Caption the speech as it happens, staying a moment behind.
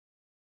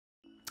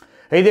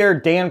Hey there,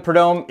 Dan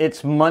Prud'homme.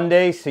 It's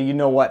Monday, so you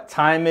know what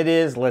time it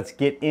is. Let's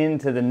get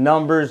into the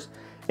numbers.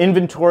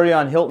 Inventory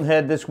on Hilton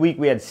Head this week,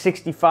 we had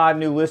 65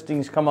 new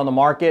listings come on the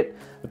market.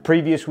 The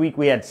previous week,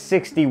 we had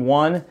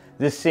 61.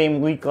 This same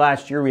week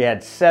last year, we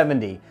had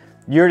 70.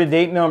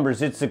 Year-to-date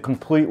numbers, it's a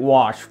complete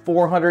wash.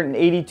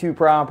 482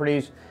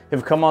 properties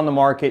have come on the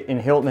market in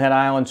Hilton Head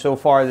Island so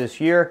far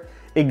this year.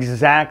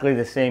 Exactly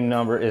the same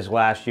number as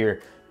last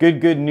year.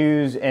 Good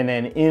news and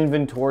an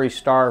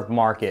inventory-starved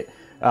market.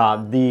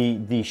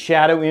 The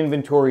shadow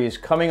inventory is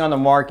coming on the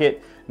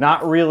market,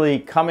 not really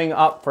coming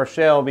up for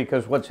sale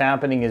because what's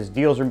happening is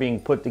deals are being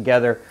put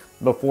together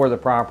before the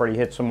property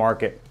hits the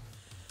market.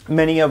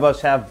 Many of us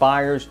have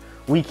buyers.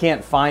 We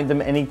can't find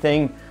them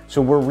anything,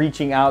 so we're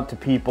reaching out to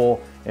people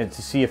and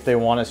to see if they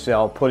want to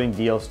sell, putting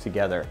deals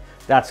together.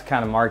 That's the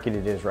kind of market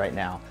it is right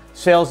now.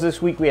 Sales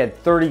this week, we had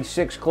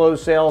 36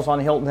 closed sales on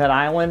Hilton Head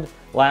Island.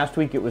 Last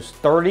week it was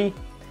 30.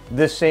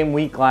 This same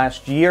week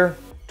last year,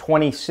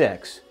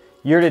 26.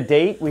 Year to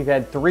date, we've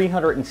had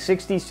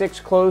 366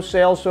 closed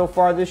sales so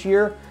far this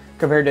year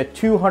compared to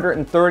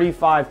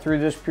 235 through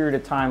this period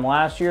of time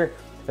last year.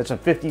 That's a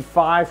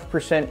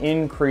 55%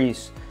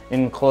 increase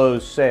in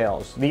closed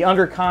sales. The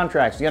under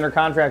contracts,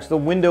 the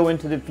window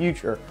into the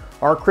future,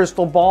 our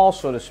crystal ball,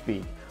 so to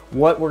speak,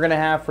 what we're gonna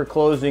have for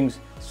closings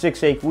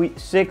 6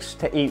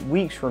 to 8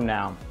 weeks from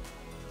now.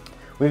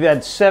 We've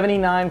had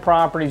 79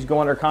 properties go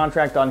under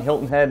contract on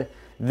Hilton Head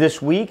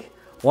this week.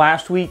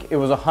 Last week it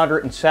was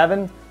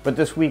 107, but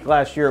this week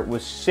last year it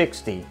was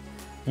 60.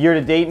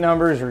 Year-to-date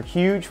numbers are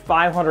huge.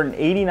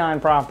 589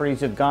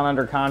 properties have gone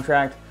under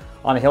contract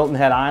on Hilton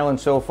Head Island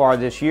so far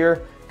this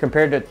year,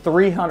 compared to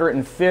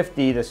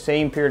 350 the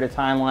same period of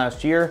time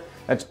last year.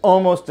 That's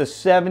almost a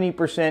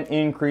 70%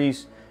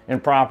 increase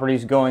in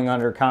properties going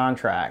under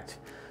contract.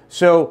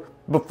 So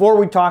before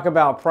we talk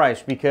about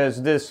price,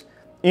 because this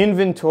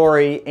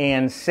inventory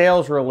and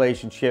sales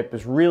relationship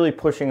is really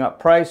pushing up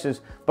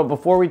prices. But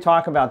before we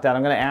talk about that,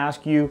 I'm going to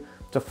ask you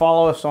to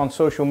follow us on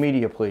social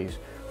media, please.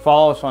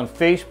 Follow us on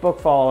Facebook,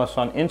 follow us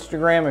on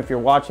Instagram. If you're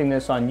watching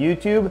this on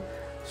YouTube,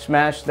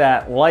 smash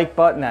that like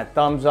button, that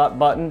thumbs up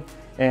button,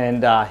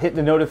 and hit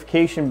the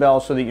notification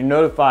bell so that you're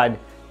notified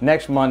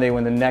next Monday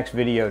when the next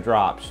video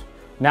drops.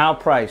 Now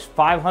price,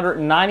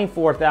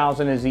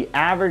 $594,000 is the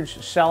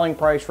average selling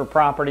price for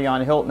property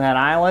on Hilton Head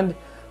Island.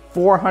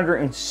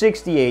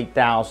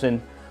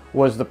 $468,000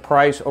 was the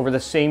price over the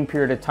same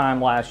period of time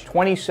last,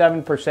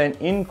 27%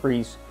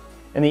 increase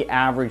in the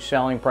average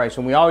selling price.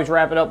 And we always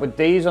wrap it up with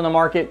days on the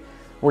market.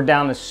 We're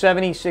down to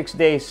 76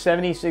 days.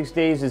 76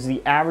 days is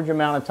the average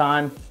amount of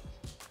time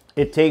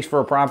it takes for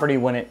a property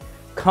when it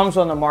comes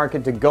on the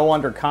market to go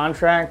under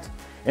contract.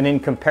 And in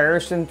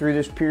comparison, through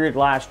this period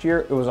last year,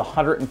 it was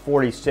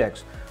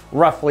 146,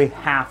 roughly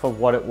half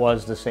of what it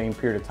was the same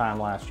period of time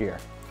last year.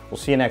 We'll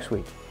see you next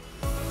week.